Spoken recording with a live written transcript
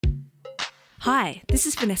Hi, this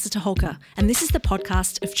is Vanessa Toholka, and this is the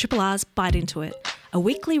podcast of Triple R's Bite Into It, a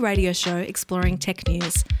weekly radio show exploring tech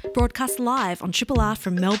news, broadcast live on Triple R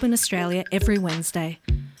from Melbourne, Australia every Wednesday.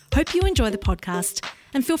 Hope you enjoy the podcast,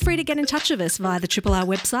 and feel free to get in touch with us via the Triple R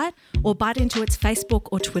website or Bite Into It's Facebook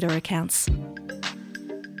or Twitter accounts.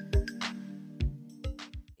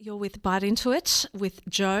 You're with Bite Into It with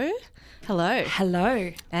Joe. Hello.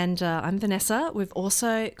 Hello. And I'm Vanessa. We've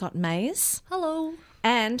also got Maze. Hello.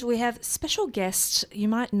 And we have special guest. You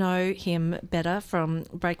might know him better from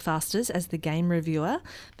Breakfasters as the game reviewer,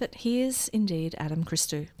 but he is indeed Adam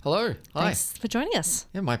Christou. Hello. Hi. Thanks for joining us.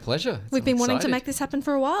 Yeah, my pleasure. We've been wanting to excited. make this happen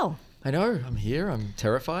for a while. I know. I'm here. I'm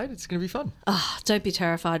terrified. It's going to be fun. Oh, don't be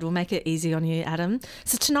terrified. We'll make it easy on you, Adam.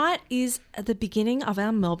 So tonight is the beginning of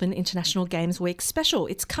our Melbourne International Games Week special.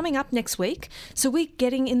 It's coming up next week, so we're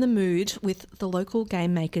getting in the mood with the local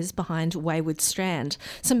game makers behind Wayward Strand.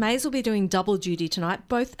 So Maze will be doing double duty tonight,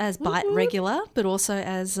 both as Bite regular, but also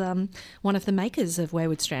as one of the makers of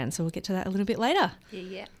Wayward Strand. So we'll get to that a little bit later.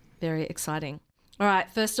 Yeah. Very exciting. All right,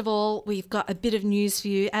 first of all, we've got a bit of news for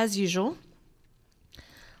you as usual.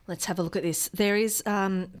 Let's have a look at this. There is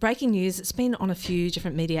breaking news. It's been on a few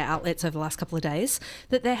different media outlets over the last couple of days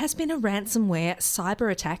that there has been a ransomware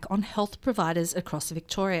cyber attack on health providers across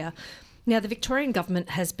Victoria. Now, the Victorian government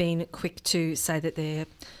has been quick to say that they're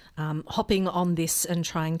hopping on this and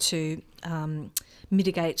trying to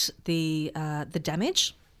mitigate the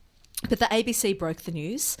damage. But the ABC broke the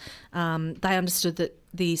news. They understood that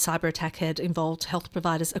the cyber attack had involved health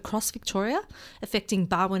providers across Victoria, affecting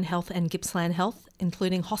Barwon Health and Gippsland Health,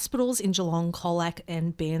 including hospitals in Geelong, Colac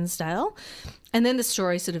and Bairnsdale. And then the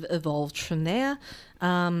story sort of evolved from there.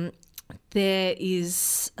 There've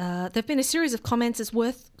been a series of comments. It's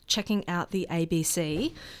worth checking out the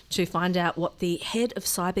ABC to find out what the head of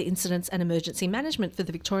cyber incidents and emergency management for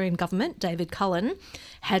the Victorian government, David Cullen,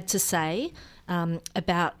 had to say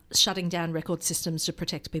about shutting down record systems to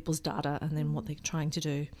protect people's data and then what they're trying to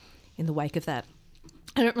do in the wake of that.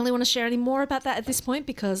 I don't really want to share any more about that at this point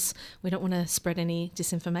because we don't want to spread any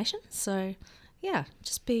disinformation. So, yeah,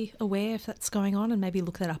 just be aware if that's going on and maybe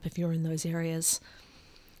look that up if you're in those areas.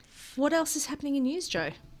 What else is happening in news,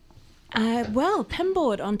 Joe? Well,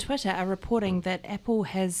 Pinboard on Twitter are reporting that Apple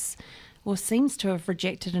has or seems to have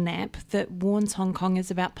rejected an app that warns Hong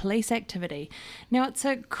Kongers about police activity. Now, it's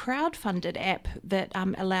a crowd-funded app that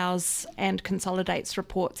allows and consolidates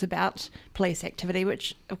reports about police activity,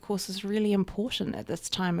 which, of course, is really important at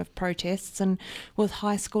this time of protests. And with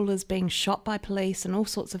high schoolers being shot by police and all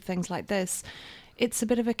sorts of things like this, it's a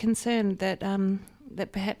bit of a concern that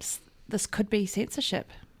that perhaps this could be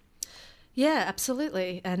censorship. Yeah,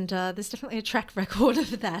 absolutely. And there's definitely a track record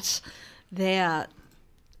of that there.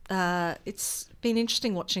 It's been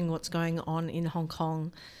interesting watching what's going on in Hong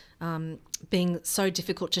Kong, being so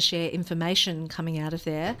difficult to share information coming out of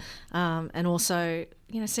there, and also,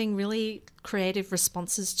 seeing really creative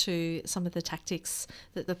responses to some of the tactics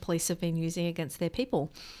that the police have been using against their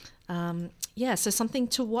people. So something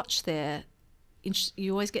to watch there.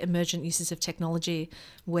 You always get emergent uses of technology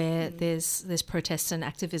where there's protests and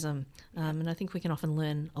activism, and I think we can often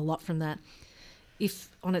learn a lot from that. If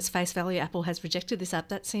on its face value Apple has rejected this app,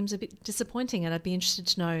 that seems a bit disappointing, and I'd be interested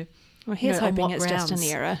to know. Well, here's hoping it's grounds. just an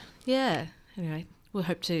error. Yeah. Anyway, we'll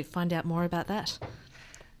hope to find out more about that.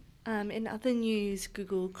 In other news,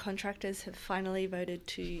 Google contractors have finally voted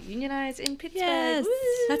to unionise in Pittsburgh. Yes,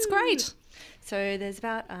 Woo! that's great. So there's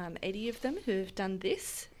about 80 of them who have done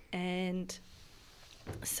this, and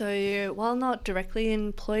so while not directly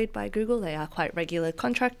employed by Google, they are quite regular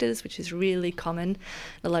contractors, which is really common.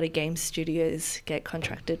 A lot of game studios get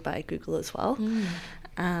contracted by Google as well.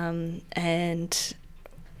 And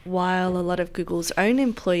while a lot of Google's own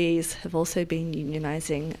employees have also been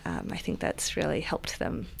unionising, I think that's really helped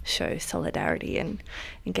them show solidarity and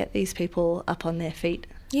get these people up on their feet.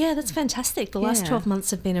 Yeah, that's fantastic. The last 12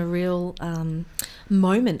 months have been a real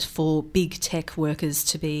moment for big tech workers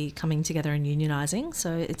to be coming together and unionising.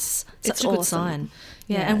 So it's such a good sign.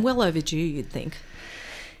 Yeah, and well overdue, you'd think.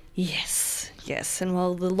 Yes. And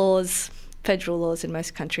while the federal laws in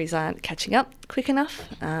most countries aren't catching up quick enough,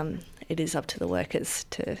 it is up to the workers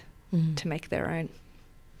to make their own.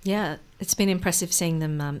 Yeah, it's been impressive seeing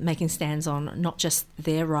them making stands on not just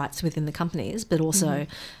their rights within the companies, but also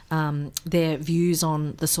their views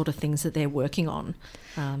on the sort of things that they're working on,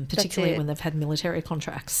 particularly when they've had military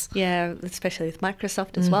contracts. Yeah, especially with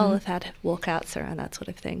Microsoft as well, have had walkouts around that sort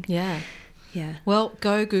of thing. Yeah. Well,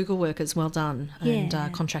 go Google workers, well done, and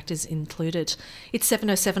contractors included. It's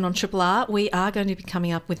 7:07 on Triple R. We are going to be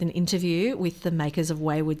coming up with an interview with the makers of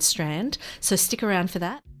Wayward Strand, so stick around for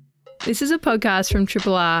that. This is a podcast from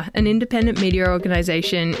Triple R, an independent media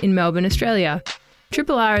organisation in Melbourne, Australia.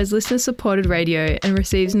 Triple R is listener-supported radio and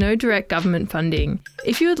receives no direct government funding.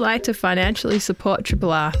 If you would like to financially support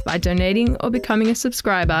Triple R by donating or becoming a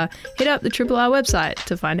subscriber, hit up the Triple R website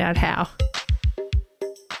to find out how.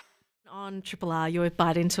 On Triple R, you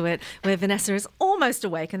bite into it, where Vanessa is almost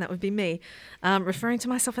awake, and that would be me, referring to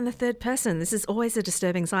myself in the third person. This is always a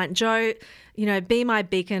disturbing sign. Joe, be my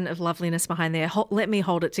beacon of loveliness behind there. Let me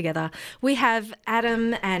hold it together. We have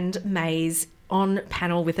Adam and Maze on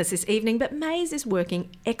panel with us this evening, but Maze is working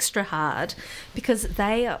extra hard because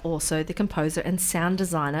they are also the composer and sound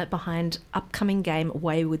designer behind upcoming game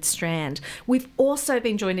Wayward Strand. We've also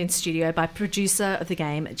been joined in studio by producer of the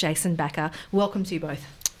game, Jason Backer. Welcome to you both.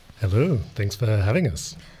 Hello, thanks for having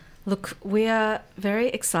us. Look, we are very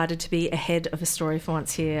excited to be ahead of a story for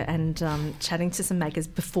once here and chatting to some makers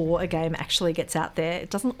before a game actually gets out there.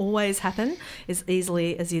 It doesn't always happen as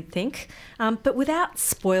easily as you'd think. But without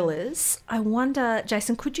spoilers, I wonder,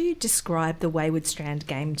 Jason, could you describe the Wayward Strand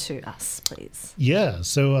game to us, please? Yeah,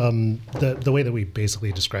 so the way that we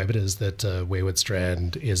basically describe it is that Wayward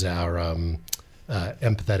Strand is our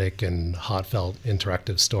empathetic and heartfelt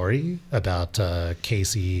interactive story about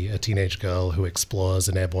Casey, a teenage girl who explores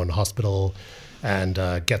an airborne hospital and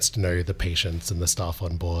gets to know the patients and the staff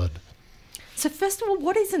on board. So first of all,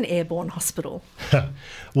 what is an airborne hospital?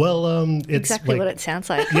 Well, it's exactly what it sounds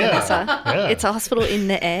like. Yeah, Yeah. It's a hospital in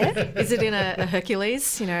the air. Is it in a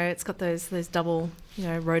Hercules? It's got those double,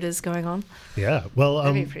 rotors going on. Yeah, well,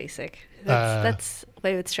 That'd be pretty sick. That's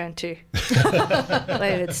Wayward Strand too.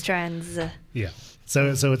 Wayward Strands. Yeah.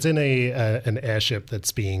 So it's in an airship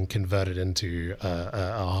that's being converted into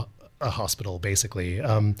a hospital, basically.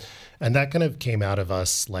 And that kind of came out of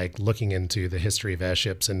us looking into the history of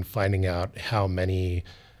airships and finding out how many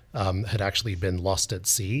had actually been lost at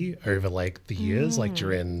sea over the years,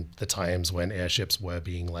 during the times when airships were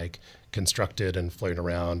being constructed and flown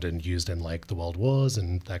around and used in the World Wars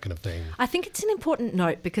and that kind of thing. I think it's an important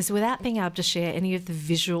note because without being able to share any of the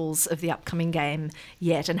visuals of the upcoming game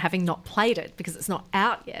yet and having not played it because it's not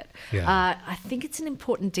out yet, I think it's an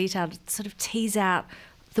important detail to sort of tease out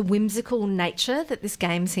the whimsical nature that this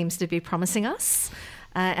game seems to be promising us.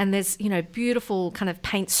 And there's, beautiful kind of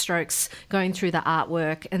paint strokes going through the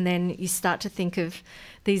artwork. And then you start to think of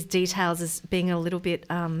these details as being a little bit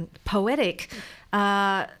poetic.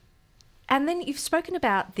 And then you've spoken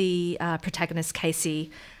about the protagonist,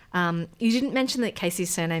 Casey. You didn't mention that Casey's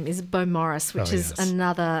surname is Beaumaris, which is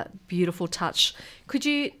another beautiful touch. Could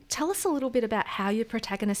you tell us a little bit about how your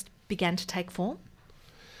protagonist began to take form?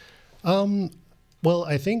 Well,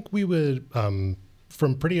 I think we would,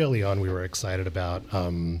 from pretty early on, we were excited about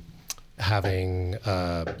having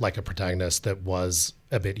a protagonist that was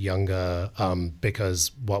a bit younger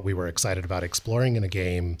because what we were excited about exploring in a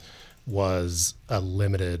game was a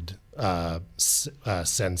limited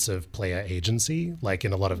sense of player agency.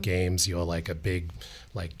 In a lot of games, you're a big,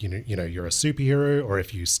 you're a superhero, or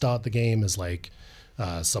if you start the game as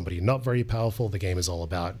somebody not very powerful, the game is all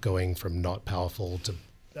about going from not powerful to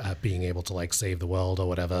being able to save the world or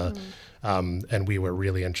whatever. And we were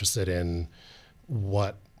really interested in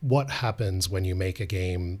what happens when you make a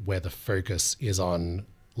game where the focus is on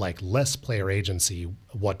less player agency.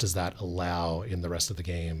 What does that allow in the rest of the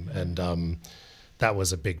game? And that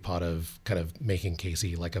was a big part of kind of making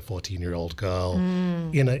Casey a 14-year-old girl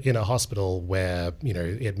in a hospital where,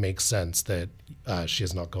 it makes sense that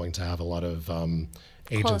she's not going to have a lot of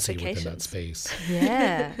agency within that space.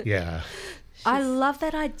 Yeah. Yeah. I love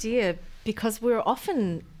that idea because we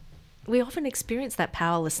often experience that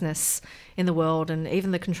powerlessness in the world, and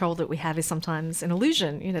even the control that we have is sometimes an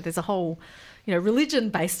illusion. There's a whole religion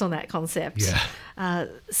based on that concept. Yeah.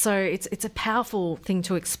 So it's a powerful thing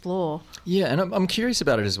to explore. Yeah, and I'm curious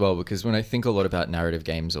about it as well because when I think a lot about narrative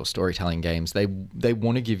games or storytelling games, they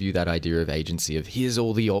want to give you that idea of agency of here's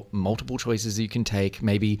all the multiple choices you can take.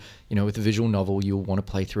 Maybe, with a visual novel, you'll want to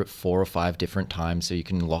play through it 4 or 5 different times so you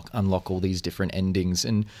can unlock all these different endings.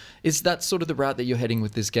 And is that sort of the route that you're heading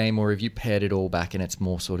with this game, or have you pared it all back and it's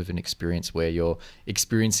more sort of an experience where you're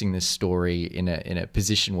experiencing this story in a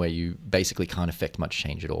position where you basically can't affect much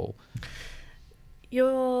change at all?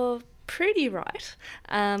 You're pretty right,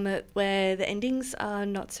 where the endings are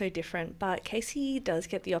not so different, but Casey does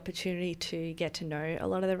get the opportunity to get to know a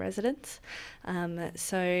lot of the residents.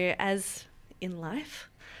 So as in life,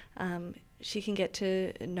 she can get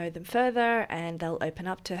to know them further, and they'll open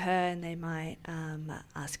up to her and they might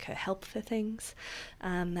ask her help for things.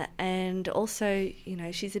 And also,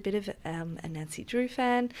 she's a bit of a Nancy Drew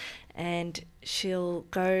fan, and she'll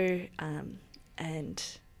go and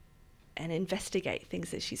and investigate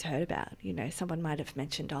things that she's heard about. You know, someone might have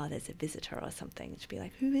mentioned, oh, there's a visitor or something. She'd be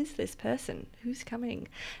like, who is this person? Who's coming?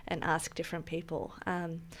 And ask different people.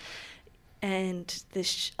 And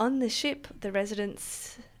on the ship, the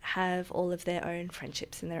residents have all of their own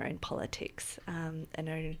friendships and their own politics, and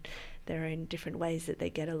their own different ways that they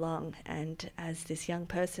get along. And as this young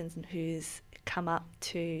person who's come up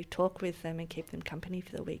to talk with them and keep them company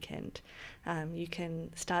for the weekend, you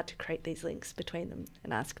can start to create these links between them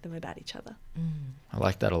and ask them about each other. I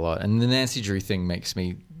like that a lot. And the Nancy Drew thing makes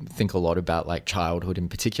me think a lot about like childhood in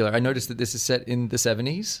particular. I noticed that this is set in the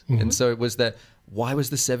 70s. And so why was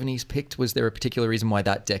the 70s picked? Was there a particular reason why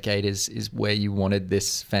that decade is where you wanted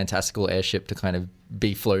this fantastical airship to kind of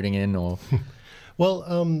be floating in, or?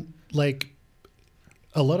 Well, like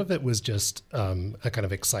a lot of it was just a kind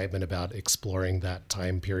of excitement about exploring that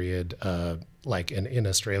time period, like in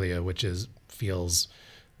Australia, which feels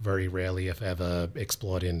very rarely, if ever,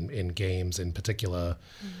 explored in games in particular.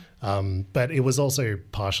 But it was also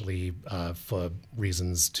partially for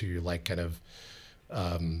reasons to like kind of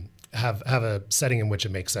have a setting in which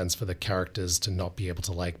it makes sense for the characters to not be able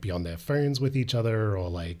to like be on their phones with each other, or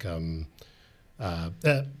like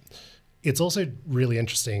it's also really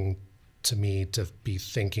interesting to me to be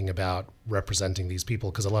thinking about representing these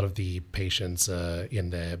people, because a lot of the patients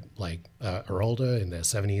in their are older, in their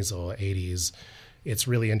 70s or 80s. It's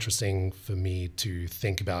really interesting for me to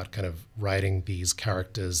think about kind of writing these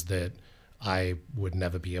characters that I would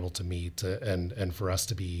never be able to meet, and for us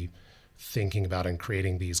to be thinking about and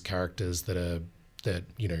creating these characters that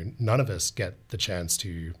you know, none of us get the chance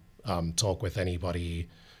to talk with anybody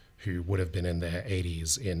who would have been in their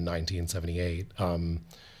 80s in 1978.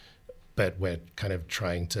 But we're kind of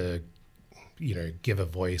trying to, you know, give a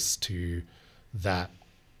voice to that,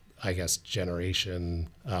 I guess, generation.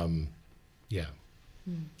 Yeah.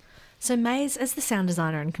 So Maze, as the sound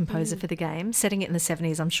designer and composer for the game, setting it in the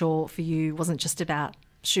 70s, I'm sure for you wasn't just about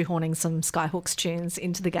shoehorning some Skyhawks tunes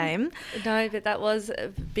into the game. No, but that was a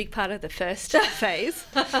big part of the first phase.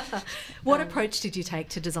 What approach did you take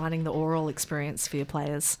to designing the oral experience for your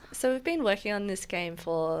players? So we've been working on this game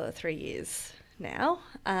for 3 years now,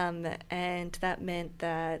 and that meant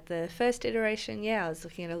that the first iteration, I was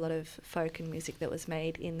looking at a lot of folk and music that was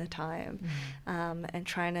made in the time, and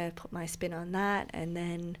trying to put my spin on that. And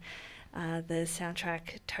then the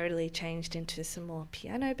soundtrack totally changed into some more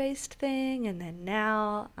piano-based thing, and then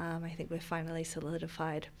now I think we've finally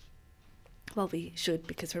solidified. Well, we should,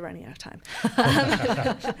 because we're running out of time.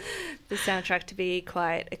 The soundtrack to be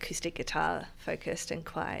quite acoustic guitar focused and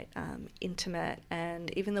quite intimate,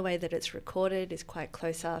 and even the way that it's recorded is quite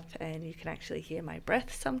close up, and you can actually hear my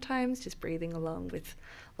breath sometimes just breathing along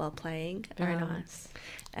while playing. Very nice.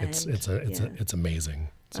 It's amazing.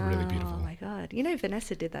 It's really beautiful. Oh my God. You know,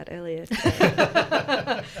 Vanessa did that earlier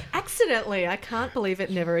today. Accidentally. I can't believe it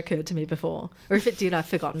never occurred to me before. Or if it did, I've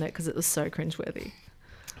forgotten it because it was so cringeworthy.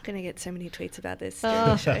 I'm going to get so many tweets about this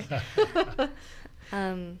during the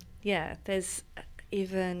show. There's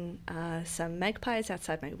even some magpies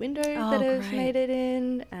outside my window that have made it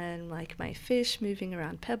in, and like my fish moving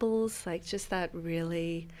around pebbles, like just that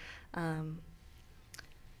really,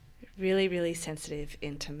 really sensitive,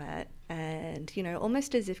 intimate, and, you know,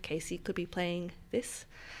 almost as if Casey could be playing this.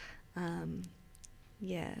 I'm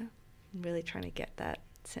really trying to get that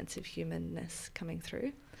sense of humanness coming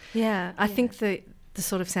through. Yeah, I think the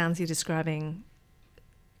sort of sounds you're describing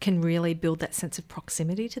can really build that sense of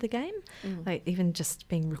proximity to the game. Like even just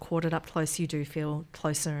being recorded up close, you do feel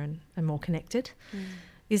closer and more connected.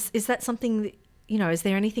 Is that something that, you know, is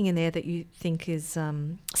there anything in there that you think is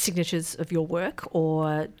signatures of your work,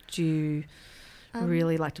 or do you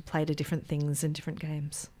really like to play to different things in different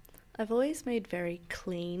games? I've always made very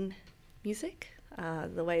clean music.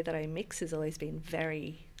 The way that I mix has always been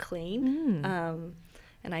very clean.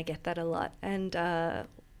 And I get that a lot. And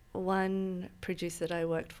one producer that I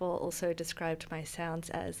worked for also described my sounds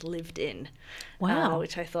as lived in. Wow.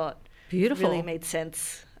 Which I thought beautiful really made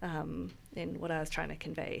sense in what I was trying to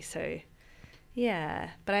convey. So, yeah.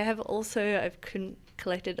 But I've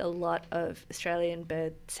collected a lot of Australian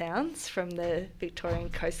bird sounds from the Victorian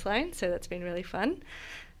coastline, so that's been really fun.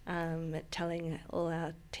 Telling all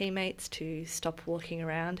our teammates to stop walking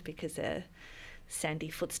around because their sandy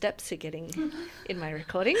footsteps are getting in my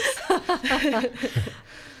recordings.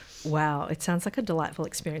 Wow, it sounds like a delightful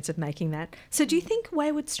experience of making that. So do you think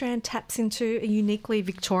Wayward Strand taps into a uniquely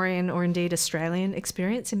Victorian or indeed Australian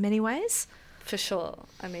experience in many ways? For sure.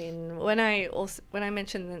 I mean, when I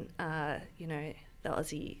mentioned the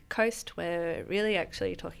Aussie coast, we're really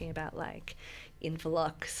actually talking about like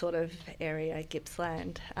Inverloch sort of area,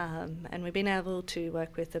 Gippsland, and we've been able to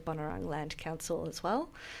work with the Bonorang Land Council as well,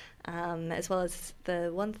 as well as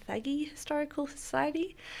the Wonthaggi Historical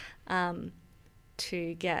Society,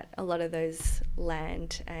 to get a lot of those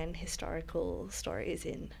land and historical stories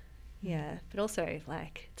in. Yeah, but also,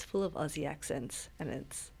 like, it's full of Aussie accents and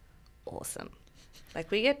it's awesome. Like,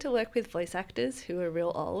 we get to work with voice actors who are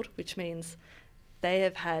real old, which means they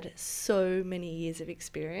have had so many years of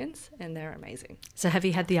experience and they're amazing. So have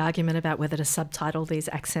you had the argument about whether to subtitle these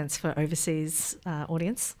accents for overseas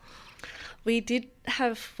audience? We did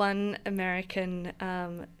have one American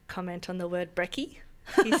comment on the word brekkie.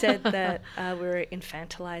 He said that we were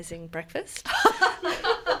infantilizing breakfast.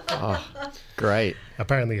 Oh, great.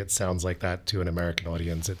 Apparently it sounds like that to an American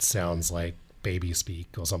audience. It sounds like baby speak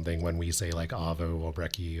or something when we say like arvo or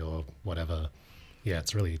brekkie or whatever. Yeah,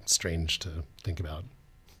 it's really strange to think about.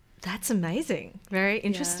 That's amazing. Very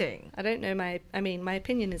interesting. Yeah. I don't know my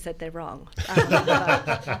opinion is that they're wrong.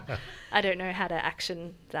 But I don't know how to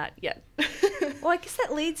action that yet. Well, I guess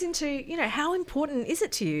that leads into, you know, how important is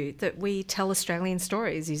it to you that we tell Australian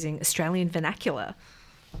stories using Australian vernacular?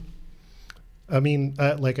 I mean,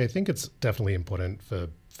 like, I think it's definitely important for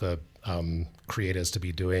creators to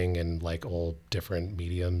be doing in like all different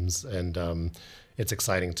mediums, and it's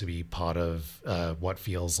exciting to be part of what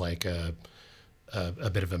feels like a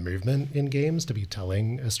bit of a movement in games, to be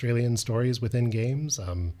telling Australian stories within games.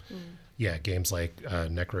 Yeah, games like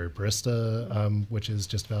Necro Barista, which is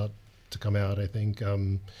just about to come out, I think,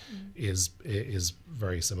 is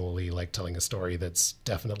very similarly like telling a story that's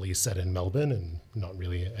definitely set in Melbourne and not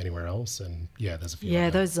really anywhere else. And yeah, there's a few. Yeah,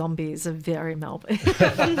 those zombies are very Melbourne.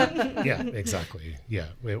 Yeah, exactly. Yeah,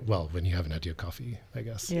 well, when you haven't had your coffee, I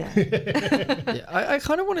guess. Yeah. Yeah, I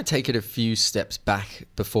kind of want to take it a few steps back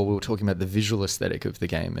before we were talking about the visual aesthetic of the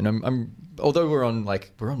game. And I'm although we're on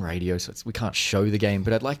radio, so we can't show the game,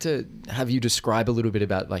 but I'd like to have you describe a little bit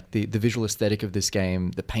about like the visual aesthetic of this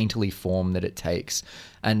game, the painterly form that it takes,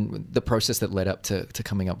 and the process that led up to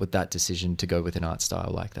coming up with that decision to go with an art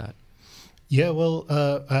style like that. Yeah, well,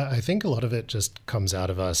 I think a lot of it just comes out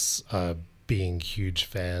of us being huge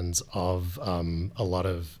fans of a lot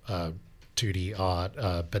of 2D art,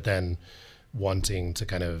 but then wanting to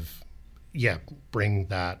kind of, bring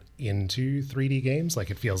that into 3D games. Like,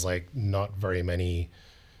 it feels like not very many,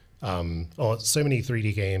 or so many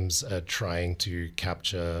 3D games are trying to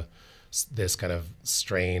capture this kind of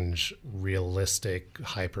strange, realistic,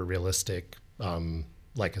 hyper-realistic,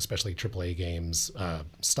 like especially AAA games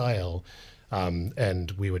style.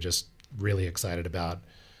 And we were just really excited about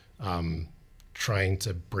trying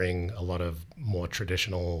to bring a lot of more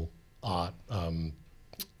traditional art,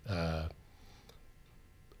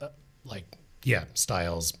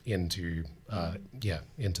 styles into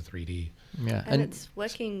 3D. Yeah, And it's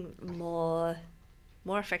working more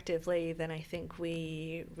effectively than I think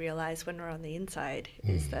we realize when we're on the inside,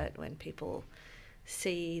 is that when people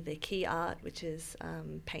see the key art, which is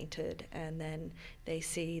painted, and then they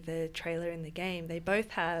see the trailer in the game, they both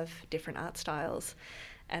have different art styles,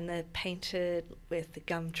 and they're painted with the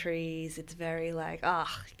gum trees. It's very like,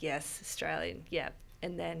 yes, Australian, yeah.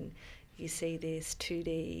 And then you see this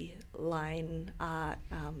 2D line art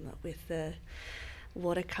with the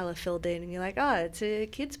watercolor filled in, and you're like, it's a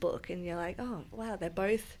kid's book, and you're like, oh wow, they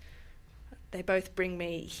both bring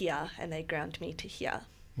me here and they ground me to here.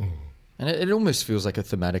 And it almost feels like it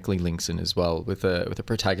thematically links in as well, with a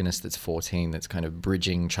protagonist that's 14, that's kind of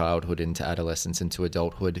bridging childhood into adolescence into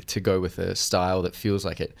adulthood, to go with a style that feels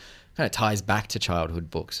like it kind of ties back to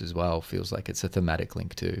childhood books as well. Feels like it's a thematic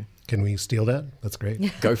link too. Can we steal that? That's great.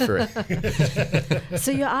 Go for it.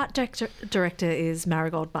 So your art director is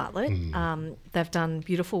Marigold Bartlett. They've done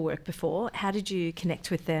beautiful work before. How did you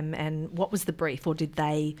connect with them, and what was the brief, or did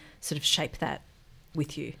they sort of shape that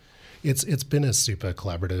with you? It's been a super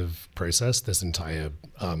collaborative process, this entire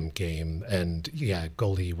game. And yeah,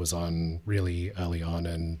 Goldie was on really early on,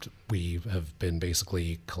 and we have been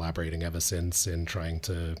basically collaborating ever since in trying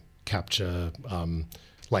to capture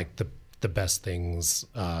like the best things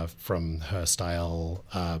from her style,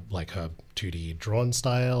 like her 2D drawn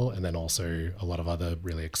style, and then also a lot of other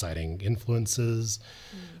really exciting influences.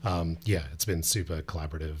 It's been super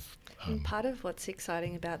collaborative. And part of what's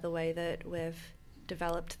exciting about the way that we've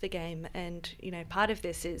developed the game, and part of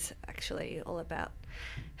this is actually all about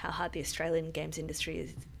how hard the Australian games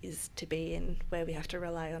industry is to be in, where we have to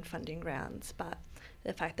rely on funding rounds, but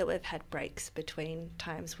the fact that we've had breaks between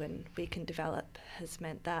times when we can develop has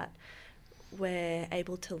meant that we're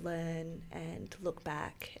able to learn and look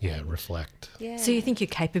back. And reflect. Yeah. So you think your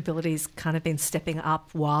capabilities kind of been stepping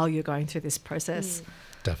up while you're going through this process?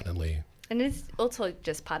 Definitely. And it's also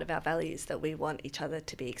just part of our values that we want each other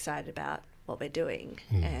to be excited about what we're doing,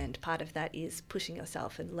 and part of that is pushing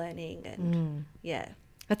yourself and learning, and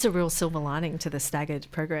That's a real silver lining to the staggered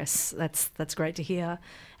progress. That's great to hear.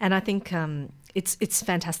 And I think it's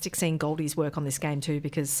fantastic seeing Goldie's work on this game too,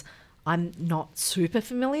 because I'm not super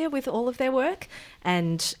familiar with all of their work,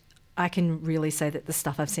 and I can really say that the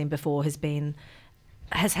stuff I've seen before has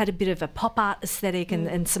had a bit of a pop art aesthetic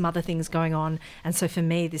and some other things going on. And so for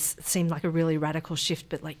me, this seemed like a really radical shift,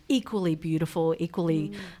 but like equally beautiful,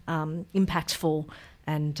 equally impactful,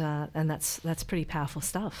 and that's pretty powerful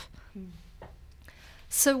stuff.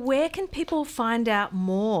 So where can people find out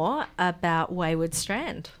more about Wayward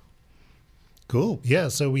Strand? Cool. Yeah.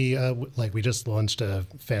 So we just launched a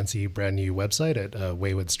fancy brand new website at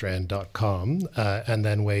waywardstrand.com. And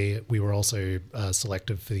then we were also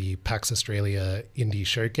selected for the PAX Australia Indie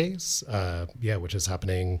Showcase, which is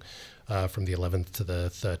happening from the 11th to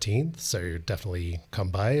the 13th. So definitely come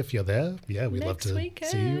by if you're there. Yeah, we'd love to see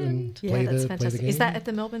you and play the game. Is that at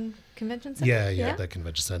the Melbourne Convention Centre? Yeah, the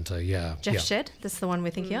Convention Centre. Yeah. Jeff Shed, that's the one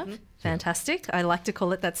we're thinking of. Fantastic. I like to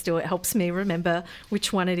call it that still. It helps me remember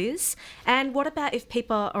which one it is. And what about if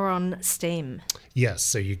people are on Steam? Yes,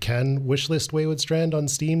 so you can wishlist Wayward Strand on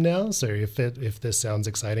Steam now. So if this sounds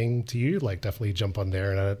exciting to you, like definitely jump on there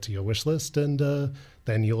and add it to your wish list, and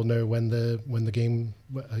then you'll know when the game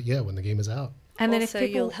is out. And then also,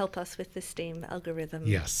 you'll help us with the Steam algorithm.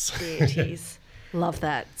 Yes. Deities. Love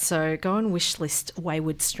that. So go and wishlist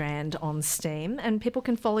Wayward Strand on Steam, and people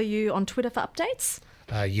can follow you on Twitter for updates.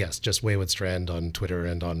 Yes, just Wayward Strand on Twitter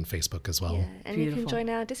and on Facebook as well. Yeah, and Beautiful. You can join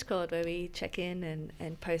our Discord where we check in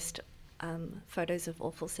and post photos of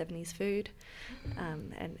awful 70s food,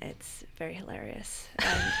 and it's very hilarious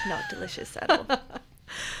and not delicious at all.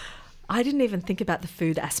 I didn't even think about the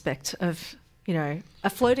food aspect of, a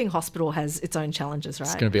floating hospital has its own challenges, right?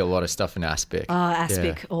 It's going to be a lot of stuff in Aspic.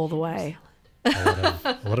 Aspic all the way.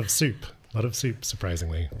 A lot of soup. A lot of soup,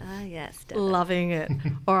 surprisingly. Yes, definitely. Loving it.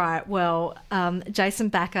 All right. Well, Jason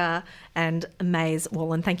Backer and Maze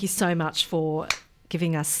Wallen, thank you so much for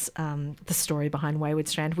giving us the story behind Wayward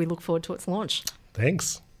Strand. We look forward to its launch.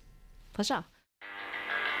 Thanks. Pleasure.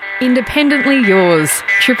 Independently yours,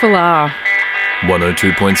 Triple R.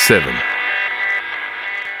 102.7.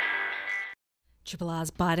 Triple R's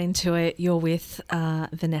Bite Into It. You're with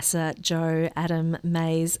Vanessa, Joe, Adam,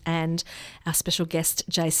 Maze, and our special guest,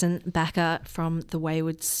 Jason Backer from the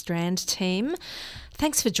Wayward Strand team.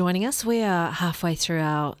 Thanks for joining us. We are halfway through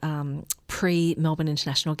our pre-Melbourne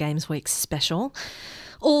International Games Week special.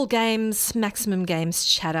 All games, maximum games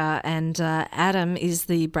chatter, and Adam is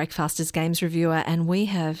the Breakfasters games reviewer, and we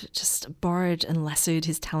have just borrowed and lassoed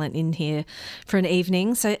his talent in here for an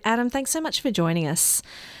evening. So Adam, thanks so much for joining us.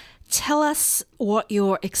 Tell us what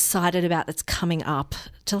you're excited about that's coming up.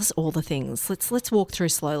 Tell us all the things. Let's walk through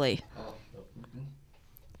slowly.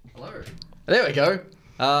 Hello. There we go.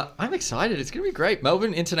 I'm excited. It's going to be great.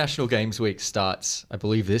 Melbourne International Games Week starts, I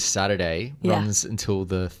believe, this Saturday, runs until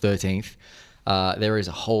the 13th. There is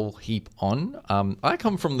a whole heap on. I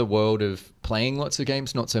come from the world of playing lots of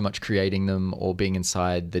games, not so much creating them or being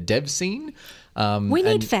inside the dev scene. We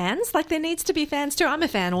need fans. Like, there needs to be fans too. I'm a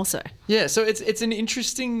fan also. Yeah, so it's an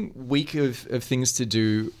interesting week of things to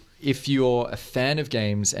do if you're a fan of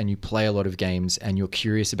games and you play a lot of games and you're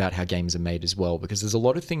curious about how games are made as well, because there's a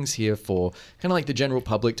lot of things here for kind of like the general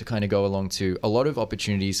public to kind of go along to, a lot of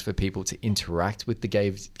opportunities for people to interact with the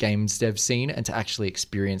games dev scene and to actually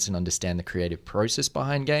experience and understand the creative process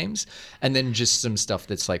behind games, and then just some stuff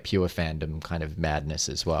that's like pure fandom kind of madness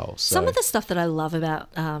as well. So some of the stuff that I love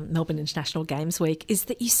about Melbourne International Games Week is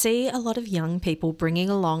that you see a lot of young people bringing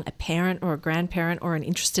along a parent or a grandparent or an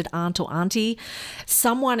interested aunt or auntie,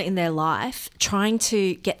 someone in their life, trying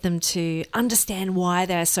to get them to understand why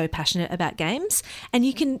they're so passionate about games. And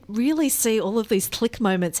you can really see all of these click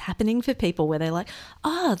moments happening for people where they're like,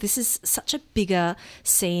 this is such a bigger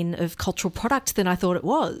scene of cultural product than I thought it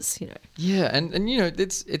was, Yeah, and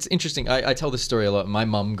it's interesting. I tell this story a lot. My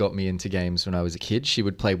mum got me into games when I was a kid. She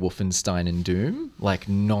would play Wolfenstein and Doom like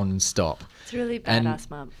non-stop. It's really badass,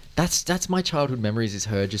 Mum. That's my childhood memories, is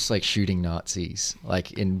her just like shooting Nazis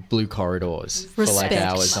like in blue corridors for like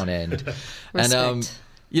hours on end. And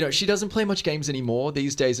she doesn't play much games anymore.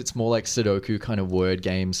 These days it's more like Sudoku kind of word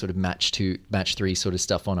games, sort of match 3 sort of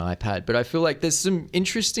stuff on iPad. But I feel like there's some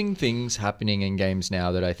interesting things happening in games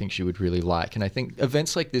now that I think she would really like. And I think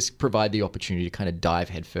events like this provide the opportunity to kind of dive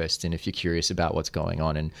headfirst in if you're curious about what's going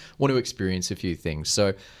on and want to experience a few things.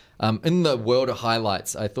 So in the world of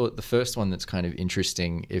highlights, I thought the first one that's kind of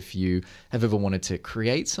interesting, if you have ever wanted to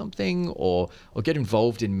create something or get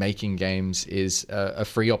involved in making games, is a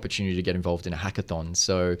free opportunity to get involved in a hackathon.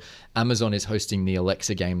 So Amazon is hosting the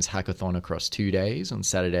Alexa Games Hackathon across 2 days, on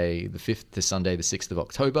Saturday the 5th to Sunday the 6th of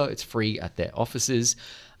October. It's free at their offices.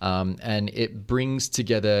 and it brings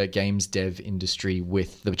together games dev industry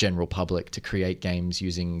with the general public to create games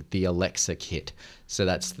using the Alexa kit. So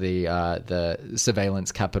that's the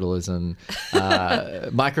surveillance capitalism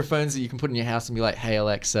microphones that you can put in your house and be like, hey,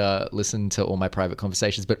 Alexa, listen to all my private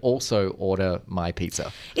conversations, but also order my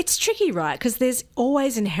pizza. It's tricky, right? Because there's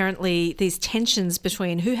always inherently these tensions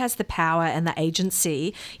between who has the power and the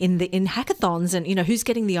agency in hackathons, and who's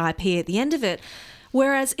getting the IP at the end of it.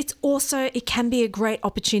 Whereas it can be a great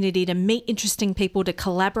opportunity to meet interesting people, to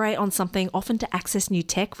collaborate on something, often to access new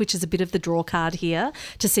tech, which is a bit of the draw card here,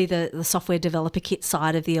 to see the software developer kit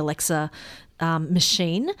side of the Alexa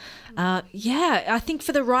machine. I think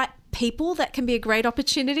for the right people, that can be a great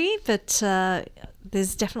opportunity, but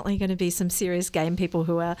there's definitely going to be some serious game people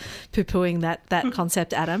who are poo-pooing that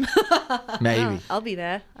concept, Adam. Maybe. I'll be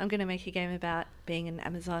there. I'm going to make a game about being an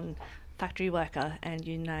Amazon factory worker and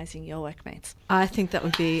unionising your workmates. I think that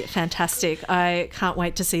would be fantastic. I can't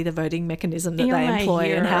wait to see the voting mechanism that You're they my employ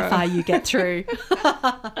hero. and how far you get through.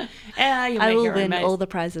 I will win all the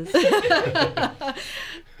prizes.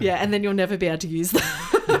 Yeah, and then you'll never be able to use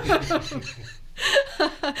them.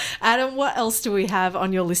 Adam, what else do we have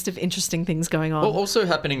on your list of interesting things going on? Well, also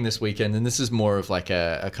happening this weekend, and this is more of like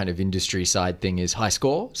a kind of industry side thing, is High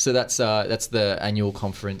Score. So that's the annual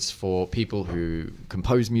conference for people who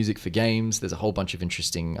compose music for games. There's a whole bunch of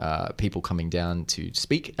interesting people coming down to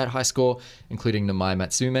speak at High Score, including Nomai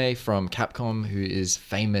Matsume from Capcom, who is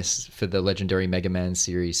famous for the legendary Mega Man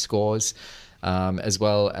series scores. As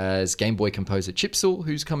well as Game Boy composer Chipsel,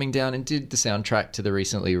 who's coming down and did the soundtrack to the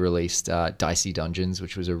recently released Dicey Dungeons,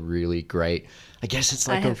 which was a really great... I guess it's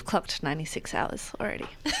like I have clocked 96 hours already.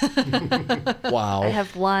 Wow. I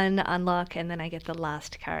have one unlock and then I get the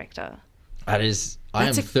last character. That is... I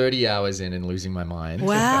am 30 hours in and losing my mind.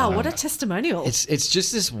 Wow, what a testimonial. It's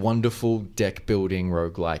just this wonderful deck building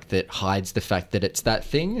roguelike that hides the fact that it's that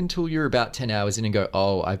thing until you're about 10 hours in and go,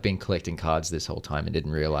 oh, I've been collecting cards this whole time and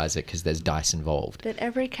didn't realize it because there's dice involved. But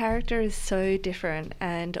every character is so different,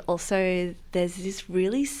 and also there's this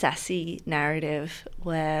really sassy narrative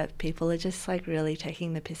where people are just like really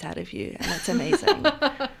taking the piss out of you, and it's amazing.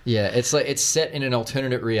 Yeah, it's like it's set in an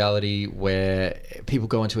alternate reality where people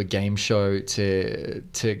go into a game show to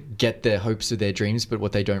get the hopes of their dreams, but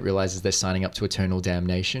what they don't realize is they're signing up to eternal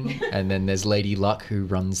damnation. And then there's Lady Luck, who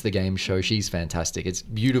runs the game show. She's fantastic. It's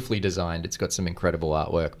beautifully designed. It's got some incredible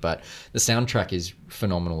artwork, but the soundtrack is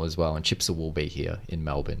phenomenal as well. And Chipsel will be here in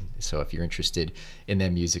Melbourne. So if you're interested in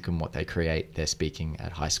their music and what they create, they're speaking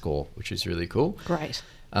at High Score, which is really cool. Great.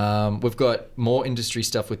 We've got more industry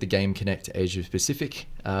stuff with the Game Connect Asia Pacific.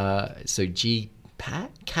 So GCAP?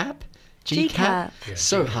 GCAP.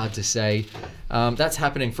 So hard to say. That's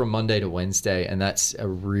happening from Monday to Wednesday, and that's a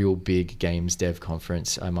real big games dev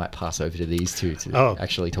conference. I might pass over to these two to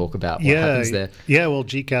actually talk about what happens there. Yeah, well,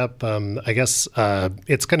 GCAP, I guess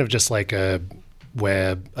it's kind of just like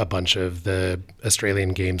where a bunch of the Australian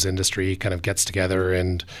games industry kind of gets together,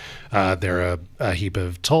 and there are a heap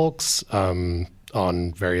of talks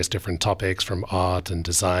on various different topics from art and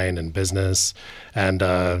design and business. And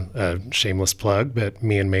a shameless plug, but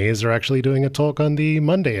me and Maze are actually doing a talk on the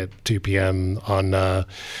Monday at 2 p.m. on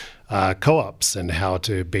co-ops and how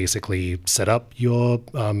to basically set up your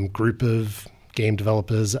group of game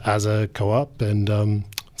developers as a co-op. And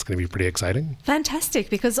it's going to be pretty exciting. Fantastic,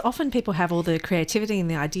 because often people have all the creativity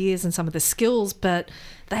and the ideas and some of the skills, but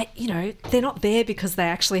they're not there because they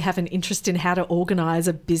actually have an interest in how to organise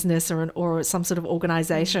a business or some sort of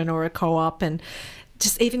organisation or a co-op, and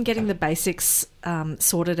just even getting the basics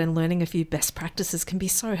sorted and learning a few best practices can be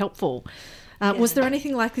so helpful. Was there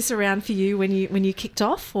anything like this around for you when you kicked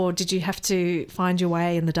off, or did you have to find your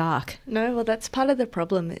way in the dark? No, well, that's part of the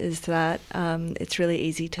problem, is that it's really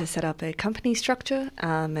easy to set up a company structure,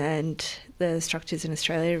 and the structures in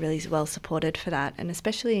Australia are really well supported for that. And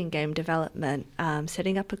especially in game development,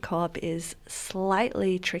 setting up a co-op is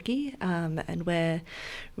slightly tricky, and we're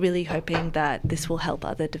really hoping that this will help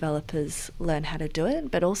other developers learn how to do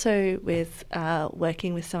it. But also with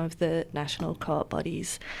working with some of the national co-op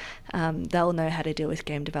bodies, they'll know how to deal with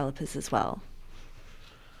game developers as well.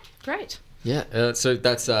 Great. Yeah, so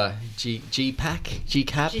that's GCAP.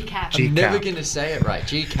 GCAP. I'm never going to say it right.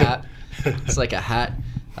 GCAP. It's like a hat.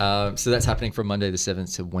 So that's happening from Monday the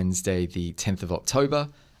 7th to Wednesday the 10th of October.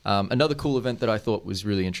 Another cool event that I thought was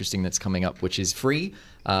really interesting that's coming up, which is free,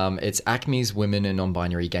 It's Acme's Women and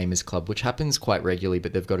Non-Binary Gamers Club, which happens quite regularly,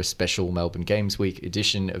 but they've got a special Melbourne Games Week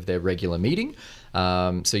edition of their regular meeting.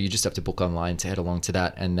 So you just have to book online to head along to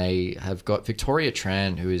that. And they have got Victoria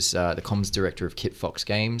Tran, who is the comms director of Kit Fox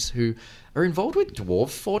Games, who are involved with Dwarf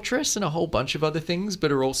Fortress and a whole bunch of other things,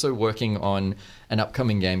 but are also working on an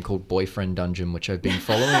upcoming game called Boyfriend Dungeon, which I've been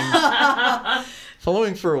following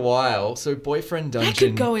for a while. So Boyfriend Dungeon... That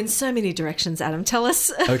could go in so many directions, Adam. Tell us.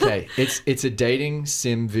 Okay, it's a dating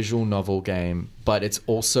sim visual novel game, but it's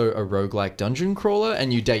also a roguelike dungeon crawler,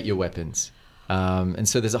 and you date your weapons. And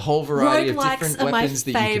so there's a whole variety of different weapons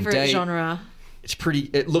that you can date. Favourite genre.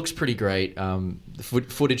 It looks pretty great. The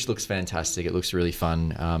footage looks fantastic. It looks really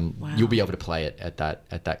fun. Wow. You'll be able to play it at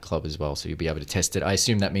that club as well, so you'll be able to test it. I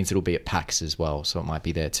assume that means it'll be at PAX as well, so it might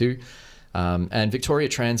be there too. And Victoria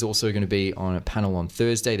Tran's also going to be on a panel on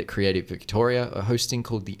Thursday that Creative Victoria are hosting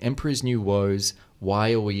called The Emperor's New Woes: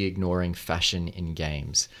 Why Are We Ignoring Fashion in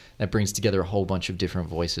Games? That brings together a whole bunch of different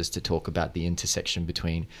voices to talk about the intersection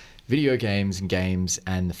between video games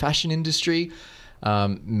and the fashion industry.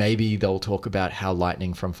 Maybe they'll talk about how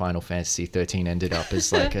Lightning from Final Fantasy 13 ended up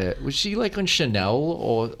as like was she like on Chanel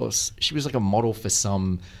or she was like a model for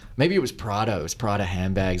some, maybe it was Prada. It was Prada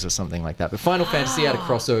handbags or something like that. But Final Fantasy had a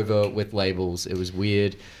crossover with labels. It was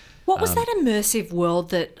weird. What was that immersive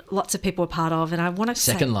world that lots of people were part of? And I want to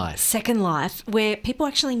Second Life. Second Life, where people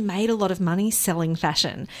actually made a lot of money selling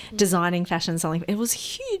fashion, designing fashion, selling. It was a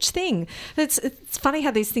huge thing. It's funny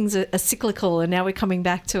how these things are cyclical, and now we're coming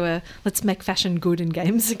back to let's make fashion good in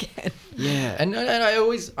games again. Yeah, and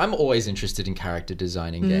I'm always interested in character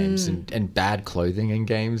design in games and bad clothing in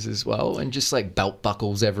games as well, and just like belt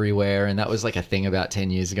buckles everywhere. And that was like a thing about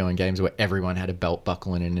 10 years ago in games where everyone had a belt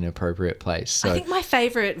buckle in an inappropriate place. So I think my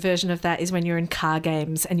favourite version of that is when you're in car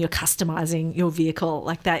games and you're customizing your vehicle.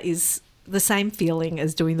 Like, that is the same feeling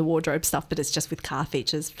as doing the wardrobe stuff, but it's just with car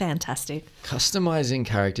features. Fantastic. Customizing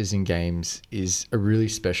characters in games is a really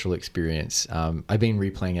special experience. I've been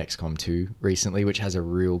replaying XCOM 2 recently, which has a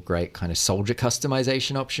real great kind of soldier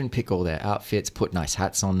customization option. Pick all their outfits, put nice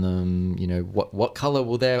hats on them. You know, what color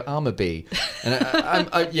will their armor be? And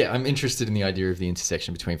I'm interested in the idea of the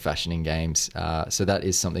intersection between fashion and games. So that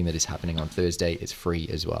is something that is happening on Thursday. It's free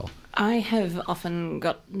as well. I have often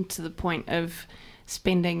gotten to the point of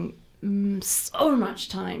spending so much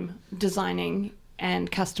time designing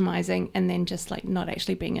and customizing, and then just like not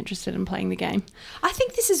actually being interested in playing the game. I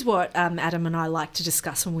think this is what Adam and I like to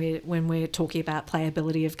discuss when we're talking about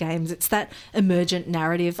playability of games. It's that emergent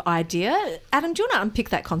narrative idea. Adam, do you want to unpick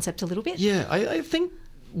that concept a little bit? Yeah, I think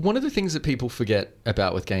one of the things that people forget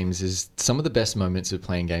about with games is some of the best moments of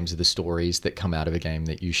playing games are the stories that come out of a game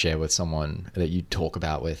that you share with someone, that you talk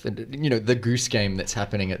about with. And, you know, the Goose Game that's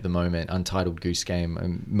happening at the moment, Untitled Goose Game, a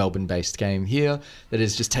Melbourne-based game here that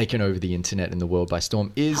has just taken over the internet and the world by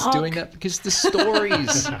storm, is doing that because the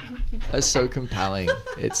stories are so compelling.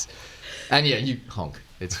 You honk.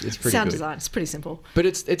 It's pretty Sound good. design. It's pretty simple. But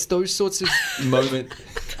it's those sorts of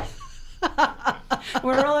moments.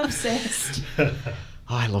 We're all obsessed.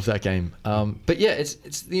 Oh, I love that game. But yeah,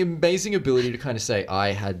 it's the amazing ability to kind of say,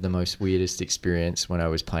 I had the most weirdest experience when I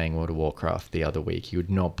was playing World of Warcraft the other week. You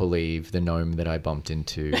would not believe the gnome that I bumped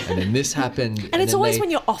into. And then this happened. And it's always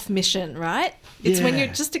when you're off mission, right? It's when you're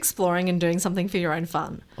just exploring and doing something for your own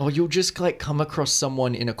fun. Or you'll just like come across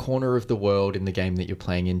someone in a corner of the world in the game that you're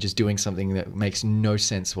playing in, just doing something that makes no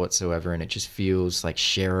sense whatsoever. And it just feels like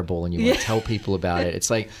shareable and you want to tell people about it. It's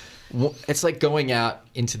like going out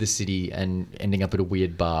into the city and ending up at a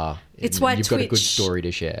weird bar. It's why you've got a good story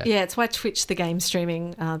to share. Yeah, it's why Twitch, the game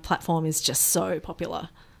streaming platform, is just so popular.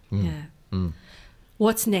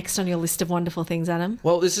 What's next on your list of wonderful things, Adam?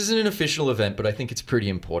 Well, this isn't an official event, but I think it's a pretty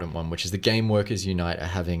important one, which is the Game Workers Unite are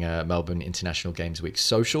having a Melbourne International Games Week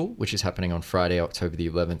social, which is happening on Friday, October the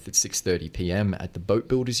 11th at 6:30 p.m. at the Boat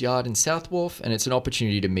Builders Yard in South Wharf, and it's an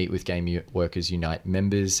opportunity to meet with Game Workers Unite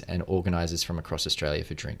members and organisers from across Australia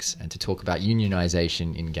for drinks and to talk about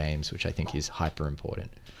unionisation in games, which I think is hyper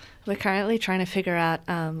important. We're currently trying to figure out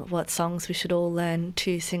what songs we should all learn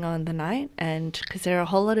to sing on the night, and because there are a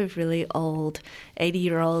whole lot of really old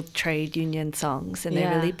 80-year-old trade union songs, and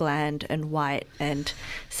they're really bland and white and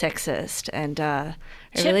sexist, and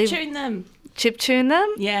Chiptune them. Chiptune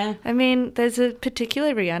them? Yeah. I mean, there's a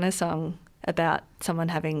particular Rihanna song about someone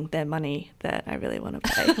having their money that I really want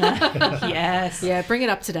to play. Yes. Yeah, bring it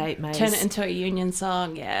up to date, mate. Turn it into a union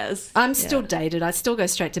song, yes. I'm still dated. I still go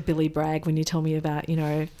straight to Billy Bragg when you tell me about,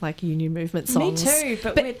 like union movement songs. Me too,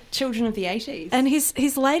 but we're children of the 80s. And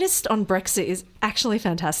his latest on Brexit is actually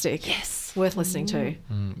fantastic. Yes. Worth listening to.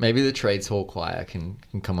 Maybe the Trades Hall Choir can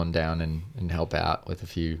come on down and help out with a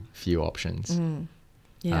few options.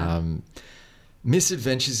 Yeah.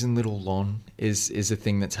 Misadventures in Little Lon is a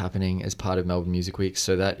thing that's happening as part of Melbourne Music Week.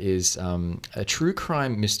 So that is a true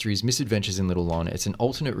crime mysteries Misadventures in Little Lon. It's an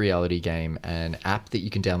alternate reality game and app that you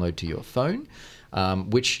can download to your phone,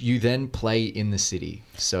 which you then play in the city.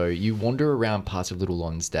 So you wander around parts of Little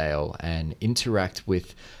Lonsdale and interact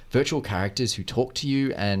with virtual characters who talk to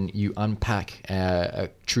you, and you unpack a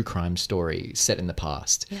true crime story set in the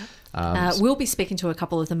past. Yeah. We'll be speaking to a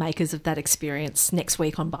couple of the makers of that experience next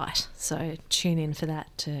week on Byte. So tune in for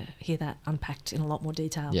that to hear that unpacked in a lot more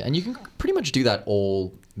detail. Yeah, and you can pretty much do that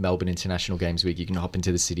all Melbourne International Games Week. You can hop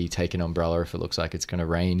into the city, take an umbrella if it looks like it's going to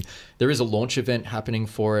rain. There is a launch event happening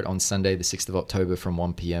for it on Sunday, the 6th of October from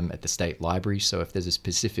 1 p.m. at the State Library. So if there's a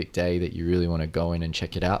specific day that you really want to go in and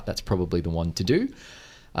check it out, that's probably the one to do.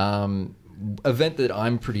 Event that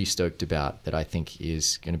I'm pretty stoked about, that I think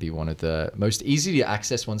is going to be one of the most easy to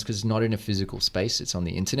access ones because it's not in a physical space, it's on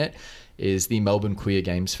the internet, is the Melbourne Queer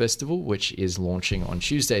Games Festival, which is launching on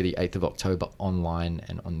Tuesday the 8th of October online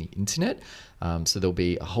and on the internet. So there'll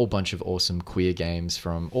be a whole bunch of awesome queer games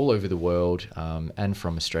from all over the world and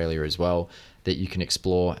from Australia as well that you can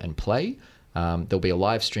explore and play. There'll be a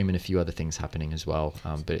live stream and a few other things happening as well.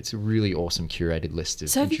 But it's a really awesome curated list of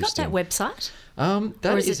So have you got that website? That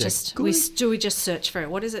or is it just, do we just search for it?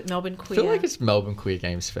 What is it, Melbourne Queer? I feel like it's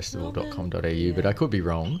melbournequeergamesfestival.com.au, but I could be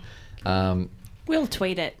wrong. We'll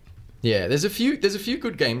tweet it. Yeah, there's a few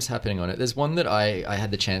good games happening on it. There's one that I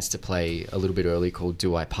had the chance to play a little bit early called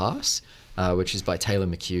Do I Pass? Which is by Taylor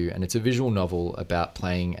McHugh, and it's a visual novel about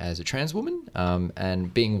playing as a trans woman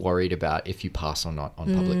and being worried about if you pass or not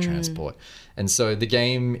on public transport. And so the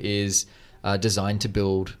game is designed to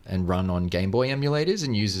build and run on Game Boy emulators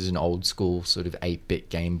and uses an old school sort of 8-bit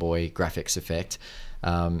Game Boy graphics effect.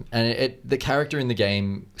 And the character in the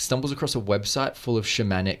game stumbles across a website full of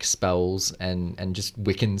shamanic spells and just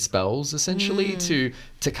Wiccan spells, essentially, to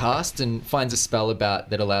cast, and finds a spell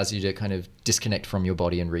that allows you to kind of disconnect from your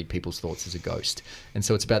body and read people's thoughts as a ghost. And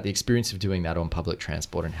so it's about the experience of doing that on public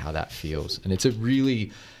transport and how that feels. And it's a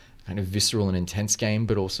really kind of visceral and intense game,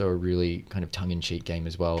 but also a really kind of tongue-in-cheek game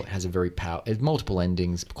as well. It has it has multiple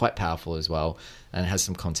endings, quite powerful as well, and it has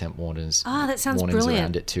some content warnings. That sounds warnings brilliant.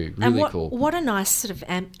 Around it too. Really cool. What a nice sort of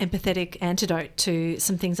empathetic antidote to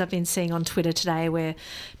some things I've been seeing on Twitter today, where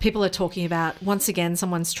people are talking about, once again,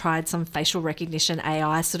 someone's tried some facial recognition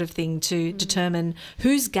AI sort of thing to determine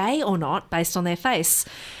who's gay or not based on their face.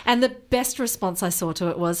 And the best response I saw to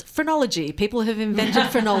it was phrenology. People have invented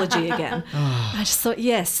phrenology again. I just thought,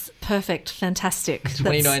 yes, perfect, fantastic.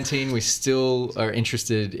 2019, we still are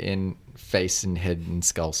interested in face and head and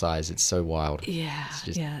skull size. It's so wild. Yeah,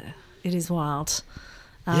 it is wild.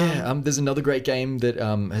 There's another great game that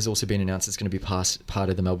has also been announced. It's going to be part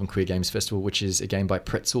of the Melbourne Queer Games Festival, which is a game by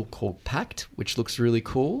Pretzel called Pact, which looks really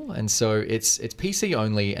cool. And so it's PC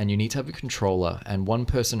only, and you need to have a controller, and one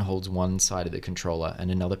person holds one side of the controller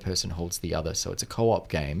and another person holds the other. So it's a co-op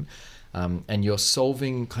game. And you're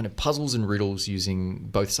solving kind of puzzles and riddles using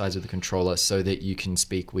both sides of the controller so that you can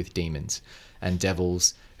speak with demons and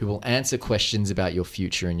devils who will answer questions about your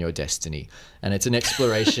future and your destiny. And it's an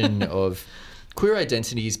exploration of queer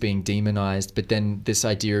identities being demonized, but then this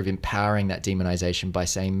idea of empowering that demonization by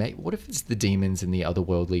saying, mate, what if it's the demons and the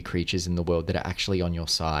otherworldly creatures in the world that are actually on your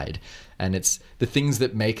side? And it's the things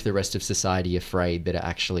that make the rest of society afraid that are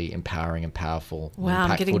actually empowering and powerful. Wow,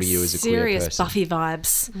 and I'm getting to you as a serious queer person. Buffy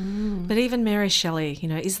vibes. But even Mary Shelley,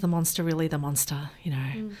 is the monster really the monster?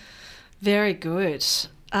 Very good.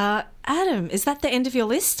 Adam, is that the end of your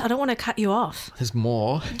list? I don't want to cut you off. There's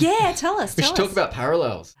more. Yeah, tell us. We should talk about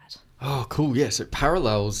Parallels. Oh, cool. Yeah, so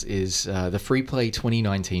Parallels is the Free Play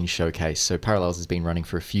 2019 showcase. So Parallels has been running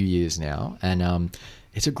for a few years now. And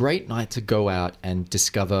it's a great night to go out and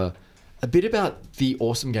discover a bit about the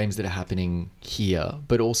awesome games that are happening here,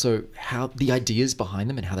 but also how the ideas behind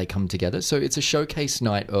them and how they come together. So it's a showcase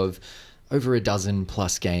night of over a dozen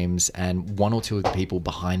plus games and one or two of the people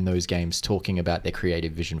behind those games talking about their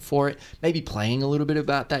creative vision for it, maybe playing a little bit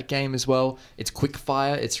about that game as well. It's quick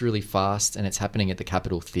fire, it's really fast, and it's happening at the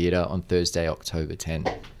Capitol Theatre on Thursday, October 10.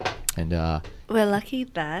 And we're lucky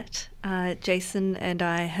that Jason and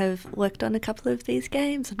I have worked on a couple of these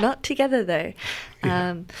games, not together though.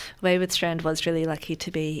 Wayward Strand was really lucky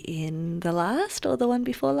to be in the last or the one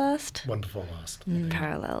before last. One before last.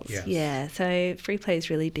 Parallels. Yes. Yeah, so Free Play is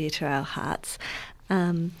really dear to our hearts.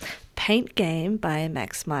 Paint Game by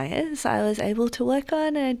Max Myers I was able to work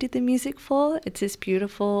on and I did the music for. It's this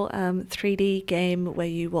beautiful 3D game where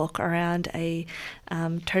you walk around a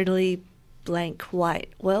totally blank white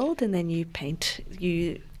world and then you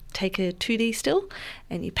take a 2D still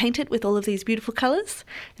and you paint it with all of these beautiful colours,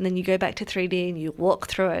 and then you go back to 3D and you walk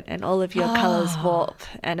through it and all of your colours warp,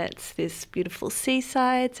 and it's this beautiful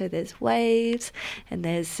seaside, so there's waves and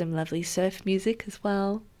there's some lovely surf music as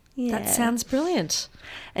well. Yeah. That sounds brilliant.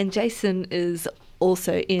 And Jason is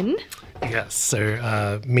also in. Yes,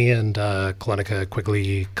 so me and Colonica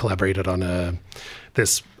quickly collaborated on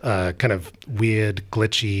this kind of weird,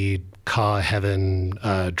 glitchy car heaven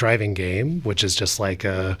driving game, which is just like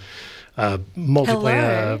a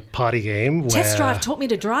multiplayer party game. Test Drive taught me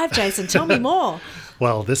to drive, Jason. Tell me more.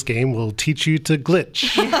 Well, this game will teach you to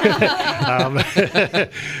glitch.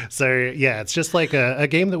 So, yeah, it's just like a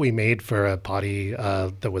game that we made for a party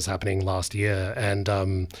that was happening last year.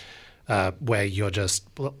 And where you're just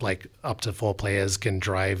like up to 4 players can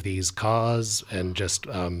drive these cars and just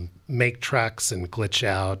make tracks and glitch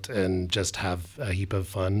out and just have a heap of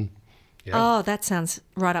fun. Yeah. Oh, that sounds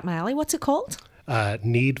right up my alley. What's it called?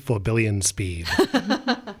 Need for Billion Speed.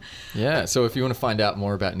 Yeah, so if you want to find out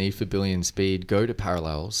more about Need for Billion Speed, go to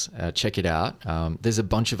Parallels, check it out. There's a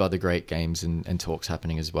bunch of other great games and talks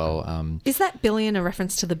happening as well. Is that billion a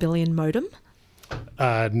reference to the billion modem?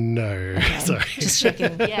 No, Okay. sorry. Just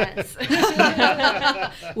checking. Yes.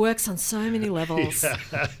 Works on so many levels.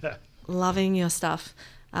 Loving your stuff.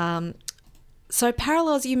 So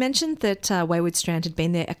Parallels, you mentioned that Wayward Strand had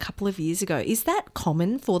been there a couple of years ago. Is that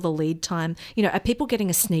common for the lead time? You know, are people getting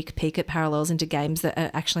a sneak peek at Parallels into games that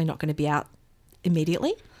are actually not going to be out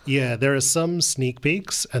immediately? Yeah, there are some sneak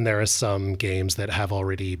peeks and there are some games that have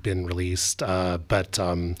already been released. But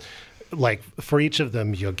like for each of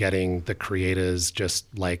them, you're getting the creators just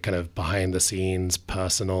like kind of behind the scenes,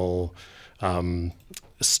 personal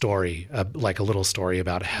story, like a little story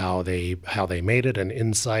about how they made it, and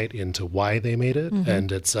insight into why they made it. Mm-hmm.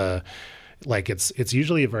 And it's it's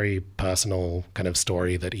usually a very personal kind of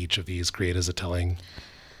story that each of these creators are telling.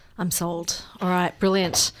 I'm sold. All right,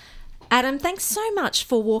 brilliant. Adam, thanks so much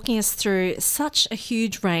for walking us through such a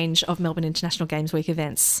huge range of Melbourne International Games Week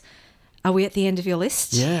events. Are we at the end of your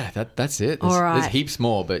list? Yeah, that's it. All right. There's heaps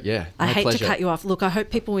more, but yeah, I hate pleasure. to cut you off. Look, I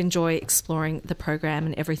hope people enjoy exploring the program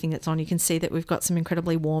and everything that's on. You can see that we've got some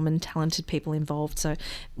incredibly warm and talented people involved, so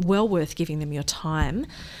well worth giving them your time.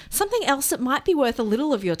 Something else that might be worth a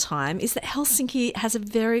little of your time is that Helsinki has a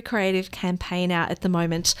very creative campaign out at the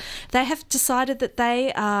moment. They have decided that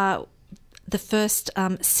they are the first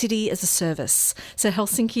city as a service. So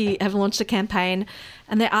Helsinki have launched a campaign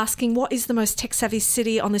and they're asking, what is the most tech-savvy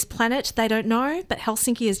city on this planet? They don't know, but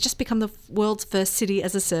Helsinki has just become the world's first city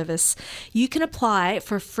as a service. You can apply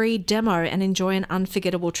for a free demo and enjoy an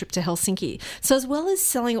unforgettable trip to Helsinki. So as well as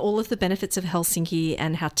selling all of the benefits of Helsinki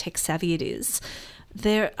and how tech-savvy it is,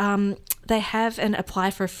 they have an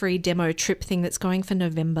apply for a free demo trip thing that's going for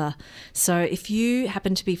November. So if you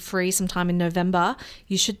happen to be free sometime in November,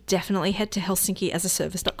 you should definitely head to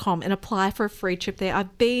helsinkiasaservice.com and apply for a free trip there.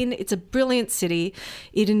 I've been. It's a brilliant city.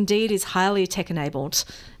 It indeed is highly tech-enabled,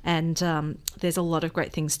 and there's a lot of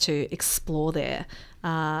great things to explore there.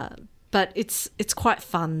 But it's quite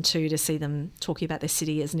fun too to see them talking about their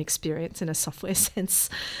city as an experience in a software sense.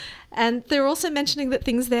 And they're also mentioning that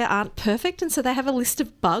things there aren't perfect, and so they have a list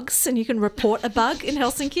of bugs, and you can report a bug in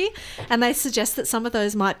Helsinki, and they suggest that some of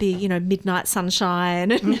those might be, you know, midnight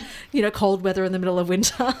sunshine and, you know, cold weather in the middle of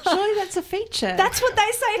winter. Surely that's a feature. That's what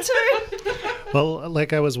they say too. Well,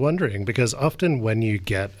 like I was wondering, because often when you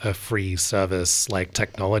get a free service like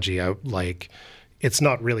technology, it's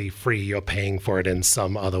not really free. You're paying for it in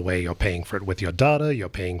some other way. You're paying for it with your data. You're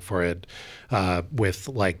paying for it with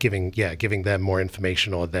like giving them more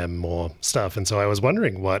information or them more stuff. And so I was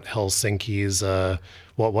wondering what Helsinki's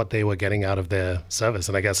what they were getting out of their service.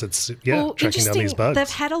 And I guess it's tracking down these bugs. They've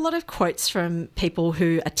had a lot of quotes from people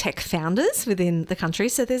who are tech founders within the country.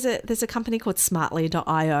 So there's a company called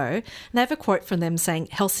Smartly.io, and they have a quote from them saying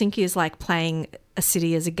Helsinki is like playing a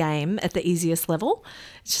city as a game at the easiest level.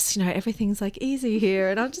 It's just, you know, everything's like easy here.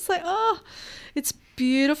 And I'm just like, oh, it's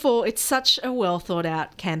beautiful. It's such a well thought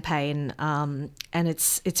out campaign, and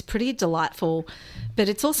it's pretty delightful. But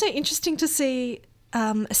it's also interesting to see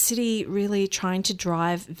a city really trying to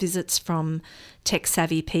drive visits from tech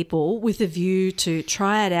savvy people with a view to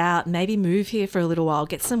try it out, maybe move here for a little while,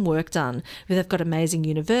 get some work done. They've got amazing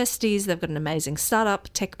universities. They've got an amazing startup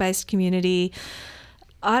tech-based community.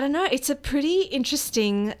 I don't know. It's a pretty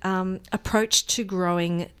interesting approach to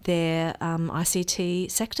growing their ICT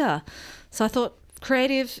sector. So I thought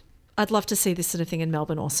creative, I'd love to see this sort of thing in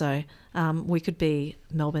Melbourne also. We could be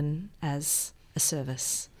Melbourne as a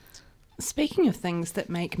service. Speaking of things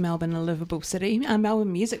that make Melbourne a livable city,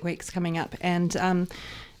 Melbourne Music Week's coming up, and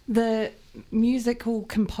The musical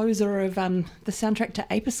composer of the soundtrack to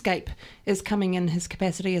Ape Escape is coming in his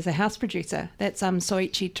capacity as a house producer. That's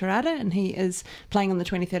Soichi Terada, and he is playing on the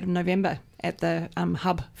 23rd of November at the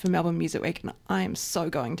hub for Melbourne Music Week, and I am so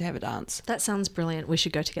going to have a dance. That sounds brilliant. We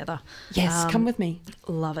should go together. Yes, come with me.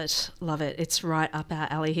 Love it. Love it. It's right up our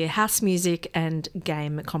alley here. House music and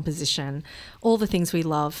game composition, all the things we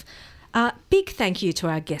love. Big thank you to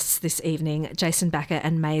our guests this evening, Jason Backer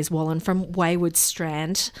and Maze Wallen from Wayward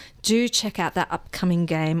Strand. Do check out that upcoming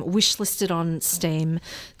game, wishlisted on Steam.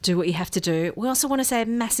 Do what you have to do. We also want to say a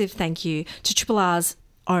massive thank you to Triple R's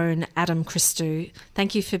own Adam Christou.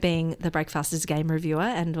 Thank you for being the Breakfasters game reviewer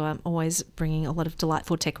and always bringing a lot of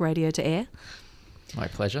delightful tech radio to air. My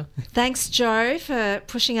pleasure. Thanks, Joe, for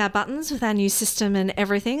pushing our buttons with our new system and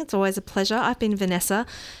everything. It's always a pleasure. I've been Vanessa.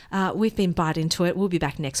 We've been Bite Into It. We'll be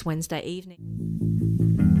back next Wednesday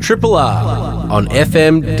evening. Triple R on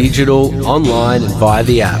FM, digital, online and via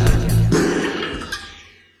the app.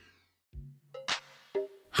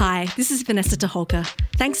 Hi, this is Vanessa Toholka.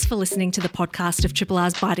 Thanks for listening to the podcast of Triple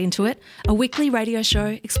R's Bite Into It, a weekly radio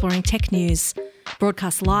show exploring tech news.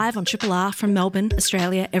 Broadcast live on Triple R from Melbourne,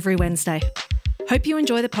 Australia, every Wednesday. Hope you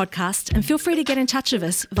enjoy the podcast and feel free to get in touch with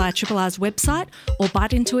us via Triple R's website or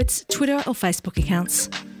Bite Into It's Twitter or Facebook accounts.